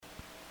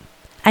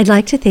I'd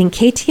like to thank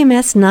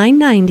KTMS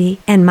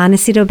 990 and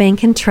Montecito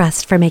Bank and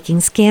Trust for making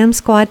Scam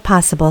Squad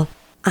possible.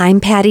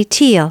 I'm Patty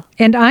Teal.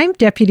 And I'm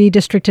Deputy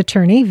District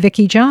Attorney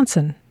Vicki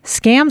Johnson.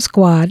 Scam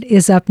Squad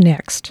is up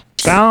next.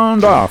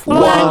 Sound off.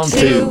 1,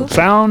 2.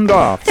 Sound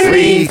off.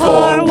 3,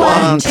 4.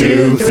 1,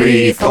 2,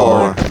 3,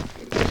 4.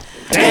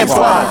 Scam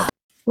Squad.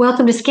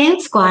 Welcome to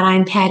Scam Squad.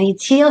 I'm Patty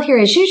Teal here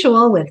as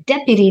usual with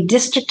Deputy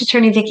District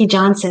Attorney Vicki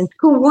Johnson,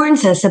 who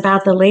warns us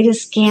about the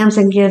latest scams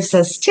and gives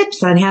us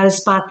tips on how to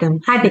spot them.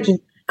 Hi, Vicki.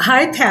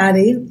 Hi,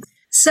 Patty.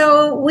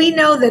 So we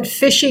know that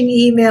phishing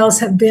emails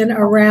have been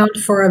around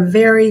for a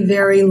very,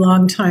 very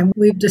long time.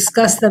 We've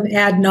discussed them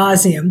ad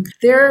nauseum.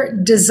 They're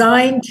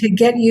designed to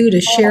get you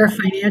to share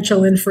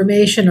financial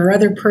information or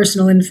other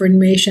personal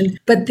information.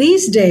 But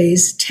these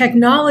days,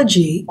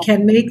 technology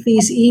can make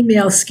these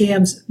email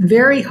scams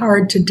very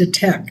hard to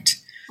detect.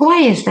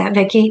 Why is that,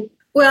 Vicki?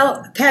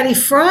 Well, Patty,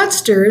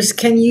 fraudsters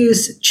can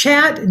use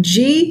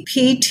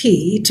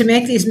ChatGPT to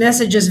make these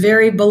messages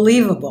very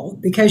believable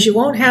because you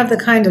won't have the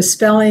kind of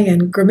spelling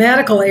and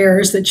grammatical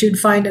errors that you'd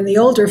find in the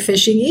older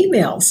phishing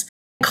emails.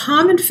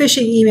 Common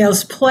phishing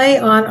emails play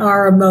on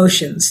our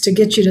emotions to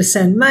get you to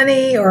send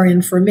money or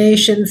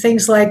information,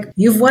 things like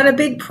you've won a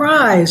big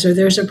prize, or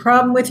there's a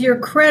problem with your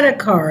credit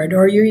card,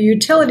 or your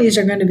utilities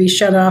are going to be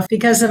shut off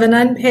because of an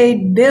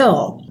unpaid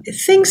bill,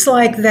 things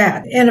like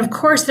that. And of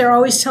course, they're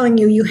always telling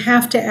you you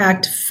have to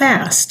act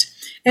fast.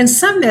 And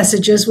some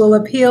messages will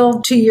appeal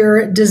to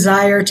your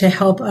desire to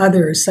help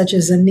others, such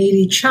as a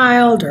needy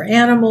child or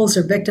animals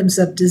or victims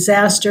of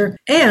disaster.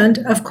 And,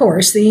 of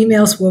course, the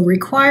emails will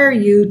require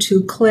you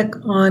to click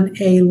on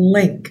a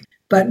link.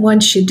 But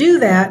once you do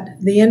that,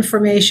 the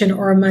information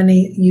or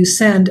money you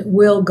send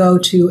will go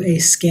to a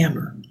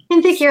scammer.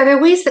 And Vicki, are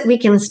there ways that we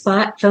can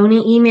spot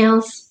phony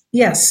emails?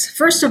 Yes.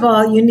 First of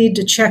all, you need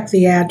to check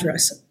the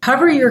address.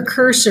 Hover your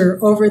cursor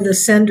over the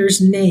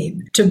sender's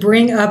name to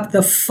bring up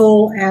the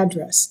full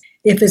address.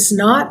 If it's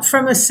not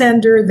from a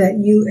sender that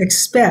you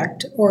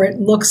expect or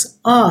it looks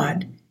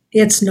odd,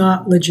 it's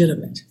not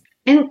legitimate.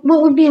 And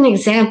what would be an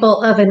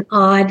example of an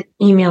odd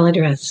email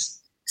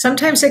address?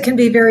 Sometimes it can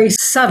be very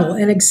subtle.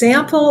 An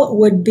example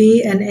would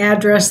be an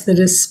address that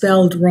is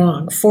spelled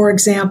wrong. For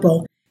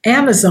example,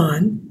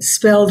 Amazon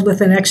spelled with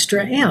an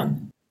extra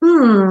M.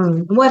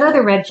 What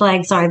other red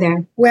flags are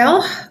there?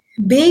 Well,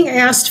 being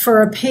asked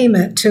for a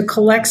payment to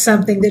collect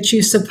something that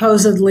you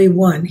supposedly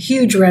won,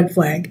 huge red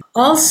flag.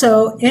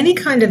 Also, any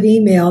kind of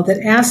email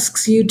that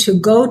asks you to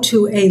go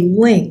to a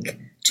link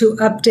to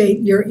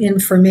update your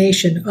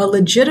information. A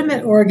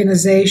legitimate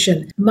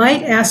organization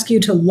might ask you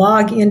to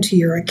log into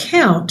your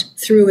account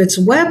through its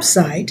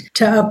website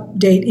to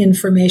update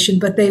information,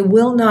 but they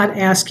will not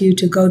ask you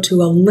to go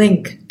to a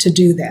link to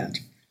do that.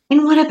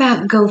 And what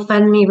about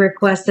GoFundMe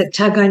requests that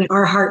tug on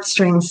our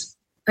heartstrings?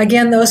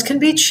 Again, those can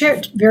be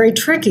very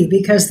tricky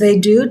because they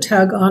do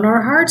tug on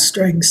our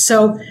heartstrings.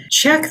 So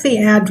check the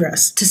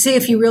address to see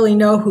if you really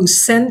know who's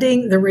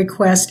sending the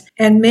request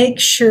and make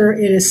sure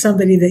it is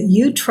somebody that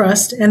you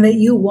trust and that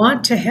you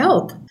want to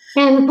help.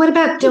 And what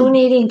about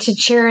donating to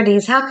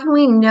charities? How can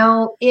we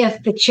know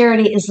if the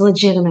charity is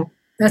legitimate?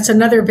 That's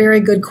another very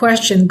good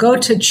question. Go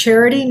to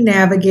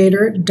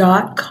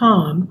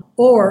charitynavigator.com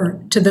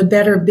or to the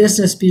Better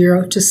Business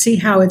Bureau to see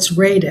how it's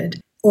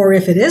rated, or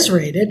if it is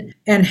rated,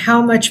 and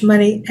how much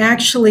money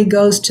actually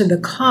goes to the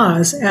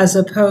cause as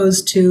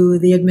opposed to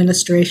the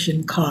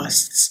administration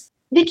costs.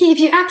 Vicki, if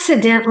you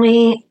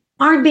accidentally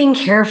aren't being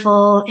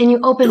careful and you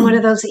open one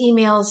of those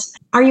emails,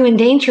 are you in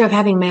danger of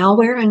having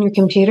malware on your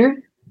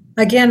computer?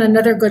 Again,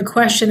 another good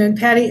question. And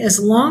Patty, as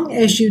long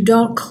as you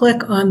don't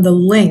click on the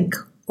link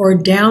or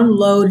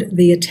download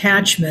the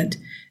attachment,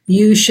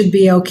 you should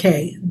be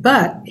okay.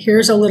 But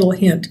here's a little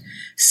hint.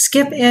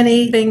 Skip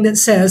anything that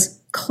says,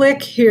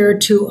 click here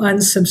to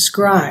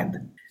unsubscribe,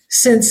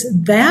 since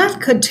that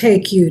could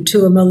take you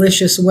to a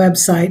malicious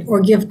website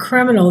or give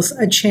criminals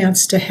a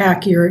chance to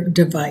hack your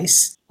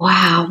device.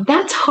 Wow,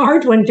 that's a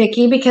hard one,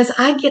 Vicki, because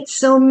I get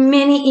so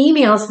many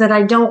emails that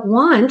I don't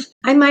want.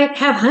 I might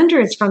have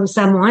hundreds from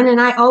someone,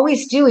 and I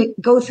always do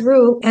go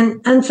through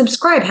and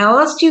unsubscribe. How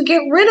else do you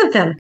get rid of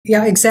them?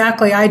 Yeah,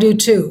 exactly. I do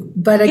too.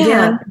 But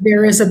again,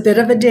 there is a bit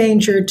of a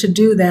danger to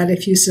do that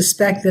if you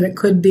suspect that it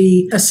could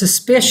be a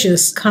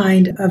suspicious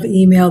kind of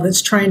email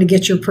that's trying to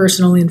get your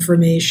personal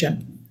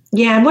information.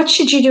 Yeah, and what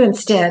should you do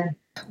instead?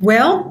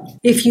 Well,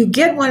 if you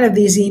get one of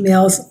these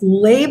emails,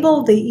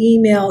 label the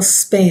email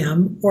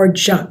spam or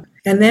junk,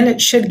 and then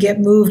it should get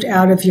moved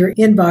out of your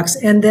inbox,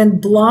 and then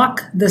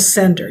block the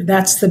sender.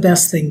 That's the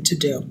best thing to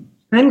do.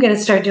 I'm going to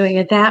start doing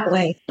it that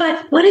way.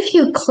 But what if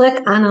you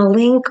click on a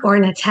link or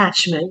an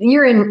attachment?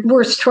 You're in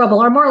worse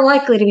trouble, or more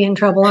likely to be in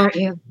trouble, aren't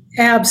you?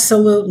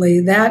 Absolutely.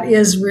 That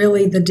is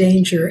really the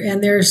danger.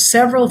 And there's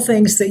several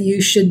things that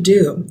you should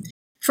do.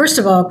 First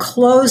of all,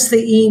 close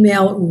the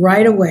email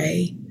right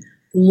away,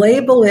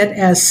 label it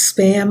as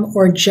spam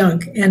or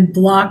junk, and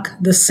block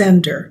the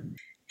sender.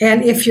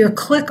 And if your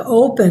click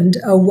opened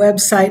a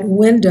website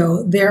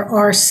window, there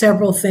are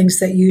several things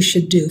that you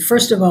should do.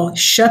 First of all,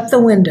 shut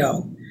the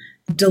window,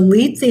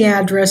 delete the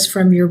address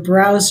from your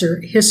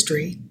browser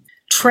history,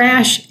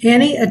 Trash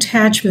any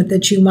attachment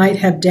that you might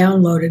have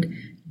downloaded.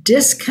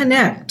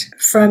 Disconnect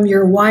from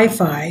your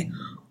Wi-Fi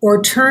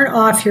or turn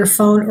off your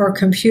phone or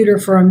computer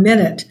for a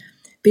minute,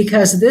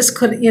 because this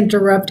could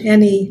interrupt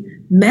any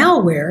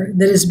malware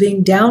that is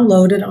being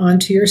downloaded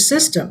onto your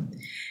system.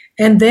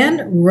 And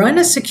then run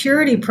a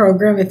security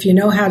program if you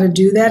know how to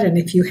do that and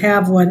if you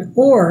have one,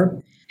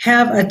 or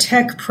have a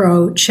tech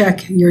pro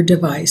check your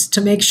device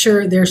to make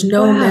sure there's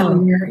no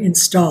malware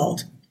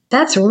installed.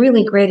 That's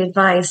really great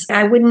advice.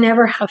 I would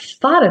never have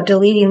thought of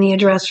deleting the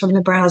address from the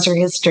browser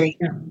history.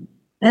 Yeah.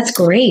 That's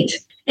great.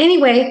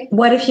 Anyway,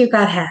 what if you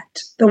got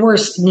hacked? The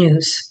worst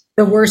news.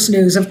 The worst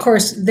news, of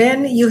course,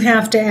 then you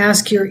have to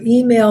ask your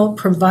email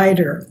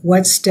provider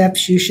what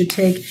steps you should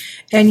take,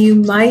 and you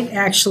might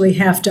actually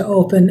have to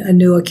open a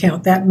new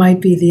account. That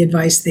might be the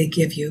advice they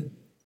give you.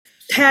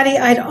 Patty,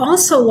 I'd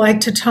also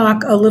like to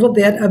talk a little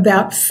bit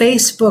about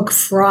Facebook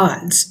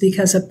frauds,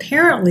 because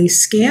apparently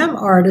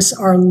scam artists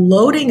are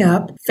loading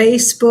up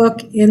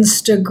Facebook,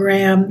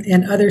 Instagram,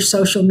 and other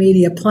social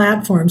media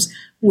platforms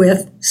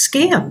with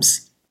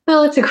scams.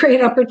 Well, it's a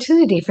great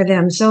opportunity for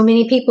them. So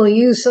many people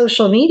use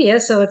social media,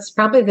 so it's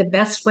probably the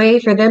best way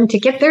for them to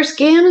get their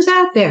scams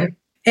out there.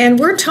 And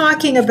we're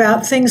talking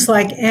about things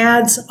like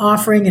ads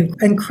offering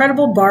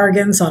incredible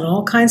bargains on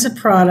all kinds of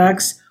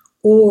products,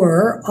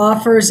 or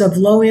offers of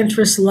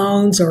low-interest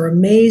loans or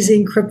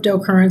amazing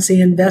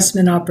cryptocurrency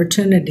investment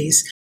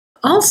opportunities.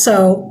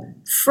 Also,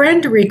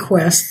 friend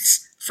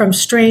requests from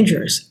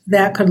strangers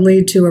that could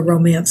lead to a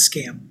romance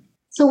scam.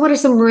 So what are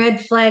some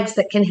red flags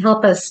that can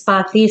help us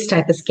spot these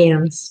type of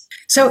scams?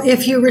 So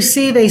if you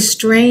receive a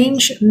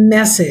strange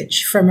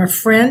message from a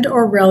friend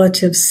or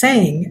relative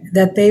saying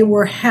that they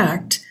were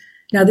hacked,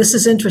 now this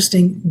is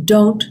interesting,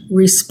 don't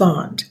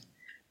respond.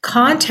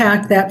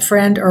 Contact that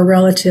friend or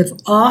relative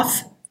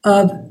off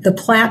of the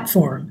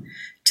platform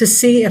to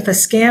see if a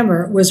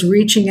scammer was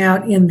reaching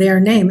out in their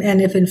name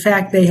and if in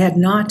fact they had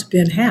not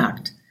been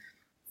hacked.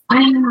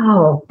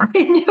 Wow, I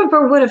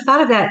never would have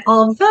thought of that.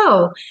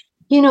 Although,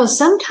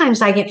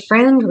 sometimes I get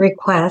friend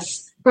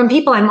requests from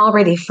people I'm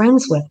already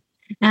friends with.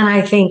 And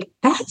I think,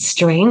 that's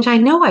strange. I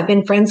know I've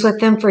been friends with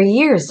them for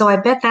years. So I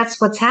bet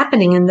that's what's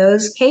happening in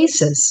those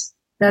cases.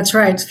 That's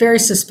right. It's very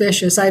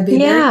suspicious. I'd be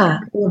very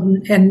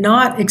careful and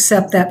not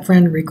accept that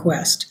friend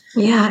request.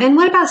 Yeah. And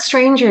what about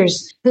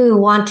strangers who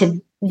want to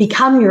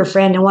become your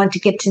friend and want to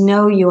get to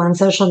know you on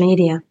social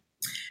media?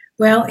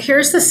 Well,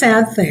 here's the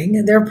sad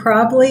thing. They're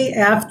probably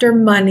after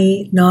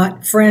money,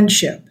 not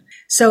friendship.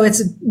 So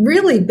it's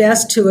really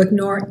best to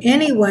ignore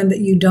anyone that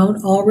you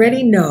don't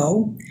already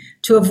know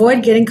to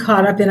avoid getting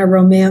caught up in a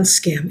romance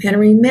scam. And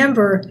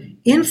remember,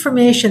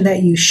 information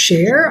that you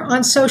share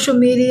on social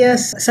media,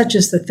 such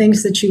as the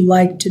things that you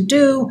like to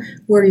do,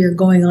 where you're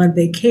going on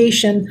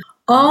vacation,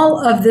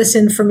 all of this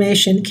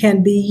information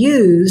can be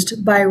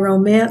used by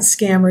romance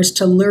scammers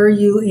to lure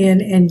you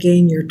in and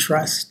gain your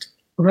trust.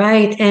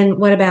 Right. And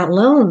what about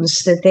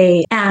loans that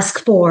they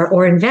ask for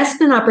or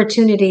investment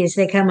opportunities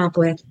they come up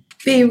with?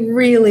 Be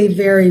really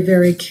very,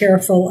 very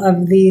careful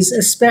of these,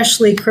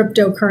 especially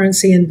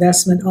cryptocurrency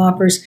investment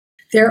offers.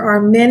 There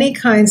are many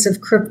kinds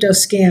of crypto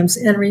scams.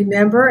 And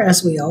remember,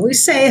 as we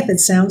always say, if it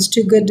sounds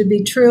too good to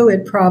be true,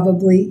 it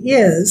probably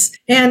is.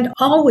 And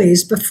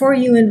always, before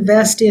you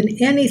invest in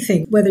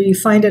anything, whether you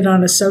find it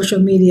on a social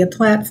media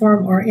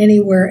platform or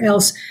anywhere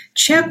else,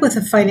 check with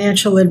a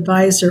financial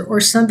advisor or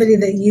somebody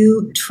that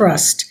you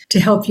trust to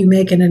help you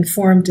make an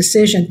informed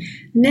decision.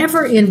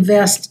 Never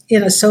invest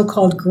in a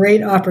so-called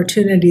great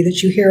opportunity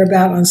that you hear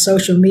about on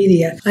social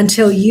media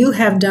until you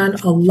have done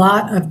a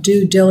lot of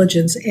due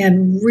diligence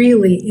and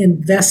really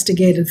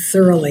investigated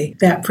thoroughly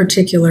that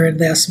particular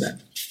investment.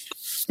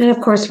 And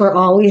of course, we're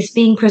always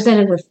being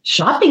presented with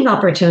shopping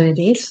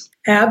opportunities.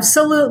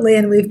 Absolutely,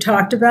 and we've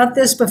talked about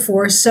this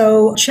before,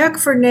 so check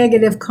for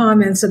negative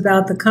comments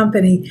about the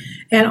company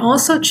and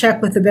also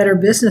check with the Better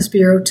Business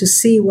Bureau to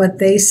see what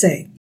they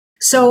say.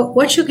 So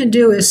what you can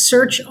do is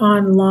search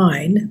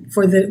online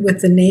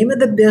with the name of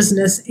the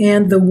business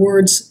and the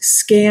words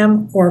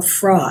scam or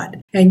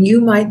fraud, and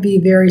you might be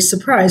very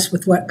surprised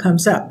with what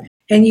comes up.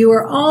 And you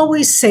are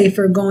always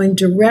safer going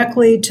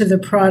directly to the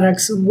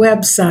product's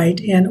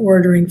website and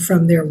ordering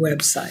from their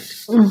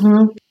website.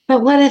 Mm-hmm.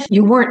 But what if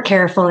you weren't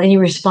careful and you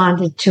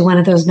responded to one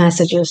of those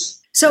messages?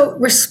 So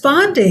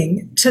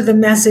responding to the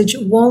message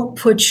won't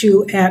put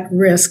you at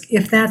risk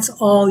if that's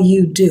all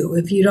you do,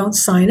 if you don't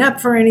sign up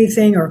for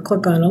anything or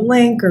click on a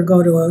link or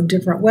go to a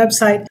different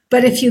website.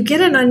 But if you get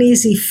an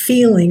uneasy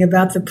feeling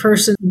about the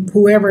person,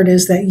 whoever it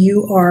is that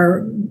you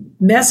are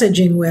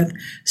messaging with,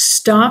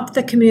 stop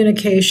the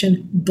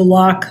communication,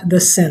 block the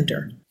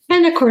sender.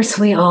 And of course,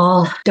 we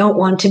all don't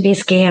want to be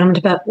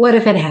scammed, but what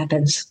if it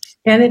happens?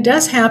 And it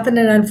does happen,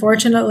 and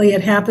unfortunately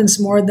it happens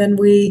more than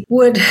we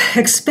would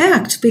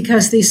expect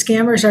because these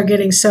scammers are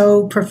getting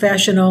so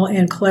professional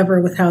and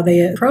clever with how they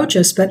approach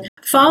us. But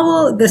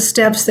follow the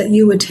steps that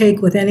you would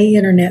take with any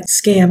internet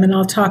scam, and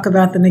I'll talk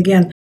about them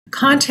again.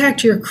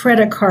 Contact your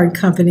credit card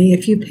company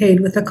if you paid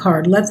with a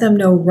card. Let them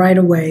know right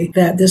away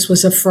that this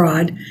was a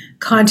fraud.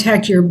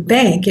 Contact your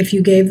bank if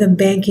you gave them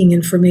banking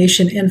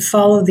information, and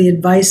follow the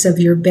advice of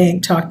your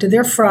bank. Talk to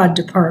their fraud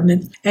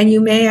department, and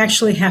you may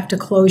actually have to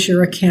close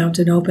your account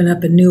and open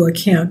up a new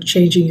account,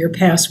 changing your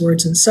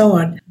passwords and so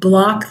on.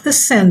 Block the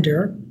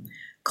sender.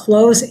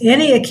 Close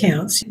any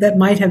accounts that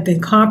might have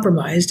been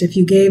compromised. If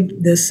you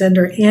gave the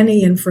sender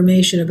any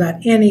information about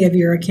any of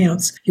your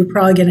accounts, you're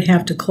probably going to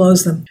have to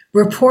close them.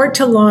 Report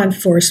to law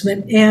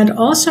enforcement, and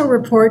also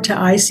report to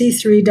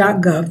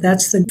ic3.gov.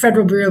 That's the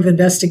Federal Bureau of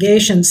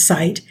Investigation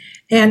site,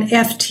 and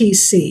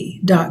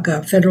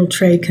ftc.gov, Federal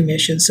Trade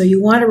Commission. So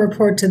you want to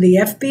report to the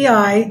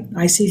FBI,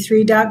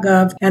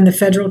 ic3.gov, and the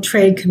Federal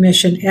Trade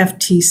Commission,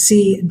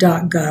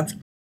 ftc.gov.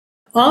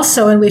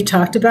 Also, and we've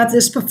talked about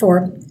this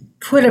before,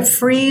 put a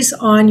freeze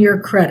on your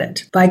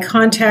credit by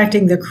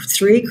contacting the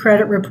 3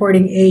 credit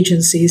reporting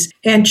agencies,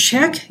 and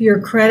check your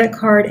credit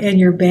card and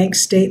your bank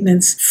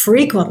statements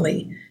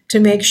frequently to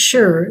make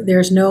sure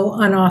there's no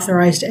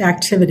unauthorized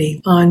activity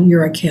on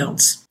your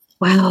accounts.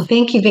 Wow.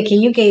 Thank you, Vicki.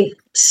 You gave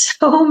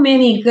so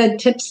many good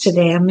tips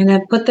today. I'm going to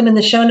put them in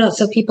the show notes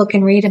so people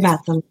can read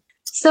about them.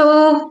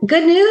 So,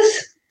 good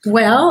news?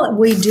 Well,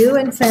 we do,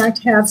 in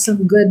fact, have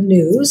some good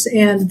news,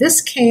 and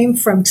this came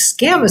from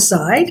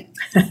Scmsqd,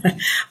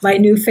 my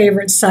new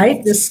favorite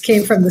site. This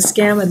came from the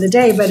scam of the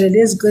day, but it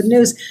is good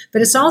news.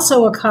 But it's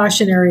also a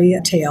cautionary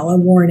tale, a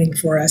warning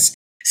for us.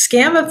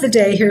 Scam of the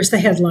day, here's the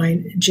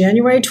headline.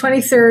 January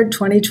 23rd,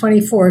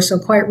 2024, so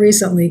quite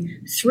recently,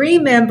 3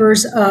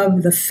 members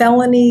of the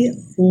Felony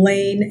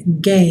Lane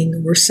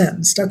Gang were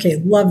sentenced.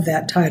 Okay, love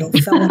that title,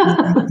 Felony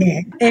Lane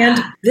Gang. And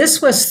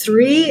this was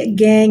 3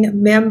 gang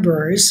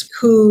members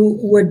who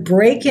would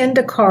break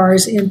into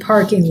cars in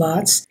parking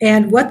lots,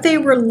 and what they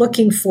were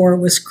looking for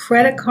was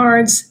credit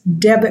cards,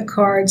 debit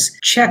cards,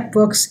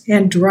 checkbooks,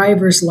 and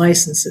driver's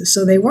licenses.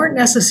 So they weren't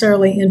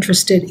necessarily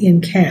interested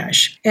in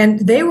cash.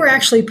 And they were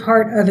actually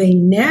part of a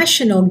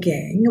national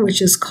gang,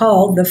 which is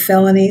called the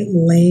Felony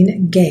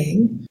Lane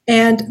Gang.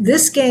 And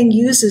this gang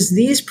uses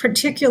these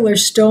particular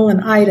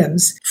stolen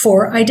items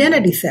for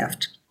identity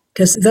theft,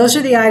 because those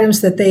are the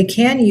items that they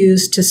can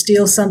use to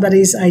steal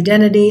somebody's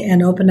identity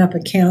and open up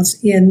accounts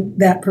in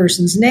that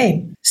person's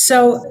name.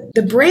 So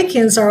the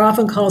break-ins are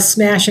often called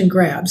smash and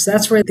grabs.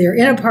 That's where they're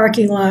in a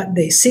parking lot,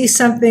 they see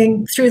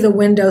something through the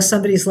window,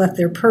 somebody's left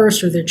their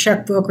purse or their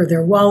checkbook or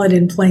their wallet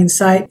in plain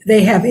sight.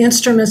 They have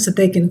instruments that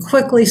they can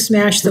quickly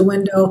smash the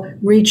window,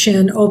 reach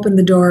in, open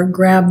the door,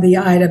 grab the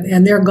item,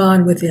 and they're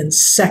gone within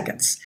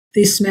seconds.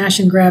 These smash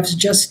and grabs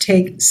just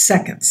take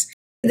seconds.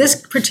 This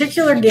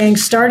particular gang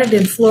started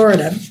in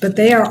Florida, but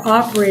they are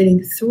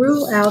operating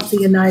throughout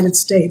the United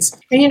States.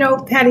 And you know,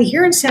 Patty,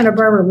 here in Santa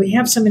Barbara, we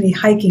have so many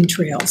hiking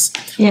trails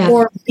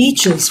or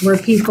beaches where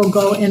people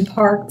go and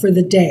park for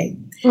the day.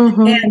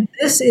 Mm-hmm. And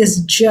this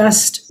is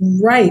just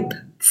ripe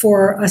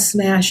for a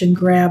smash and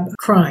grab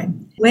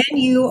crime. When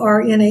you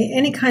are in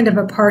any kind of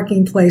a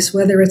parking place,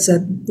 whether it's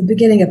the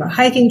beginning of a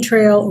hiking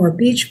trail or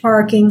beach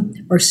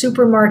parking or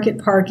supermarket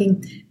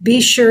parking,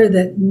 be sure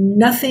that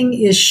nothing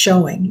is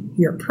showing.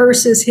 Your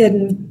purse is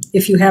hidden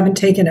if you haven't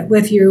taken it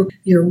with you,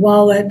 your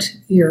wallet,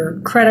 your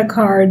credit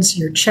cards,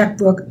 your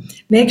checkbook.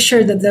 Make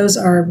sure that those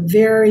are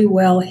very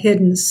well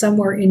hidden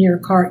somewhere in your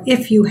car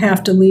if you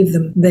have to leave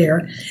them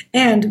there.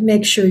 And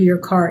make sure your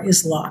car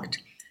is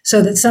locked,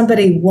 so that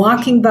somebody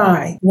walking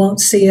by won't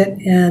see it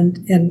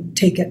and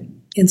take it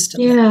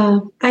instantly. Yeah,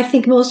 I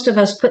think most of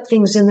us put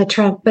things in the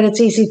trunk, but it's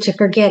easy to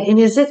forget. And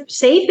is it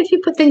safe if you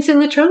put things in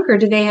the trunk, or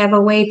do they have a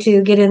way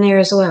to get in there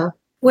as well?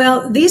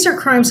 Well, these are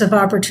crimes of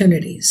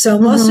opportunity. So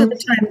most of the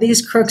time,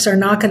 these crooks are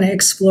not going to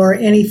explore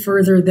any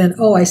further than,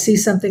 oh, I see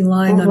something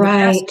lying on the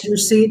passenger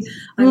seat.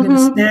 I'm going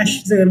to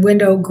smash the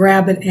window,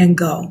 grab it, and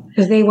go.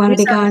 Because they want to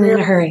be gone in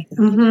a hurry.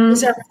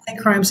 These are really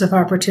crimes of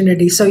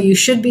opportunity. So you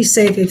should be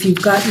safe if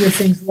you've got your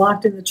things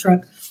locked in the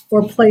trunk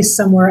or placed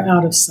somewhere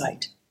out of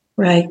sight.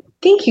 Right.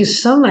 Thank you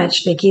so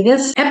much, Vicki.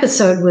 This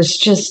episode was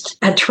just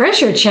a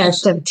treasure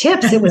chest of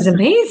tips. It was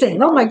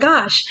amazing. Oh my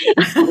gosh.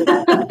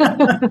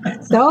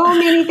 So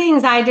many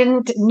things I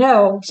didn't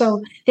know.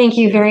 So thank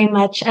you very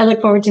much. I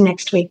look forward to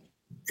next week.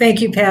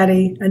 Thank you,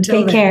 Patty. Until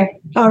then. Take care.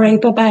 All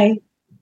right. Bye-bye.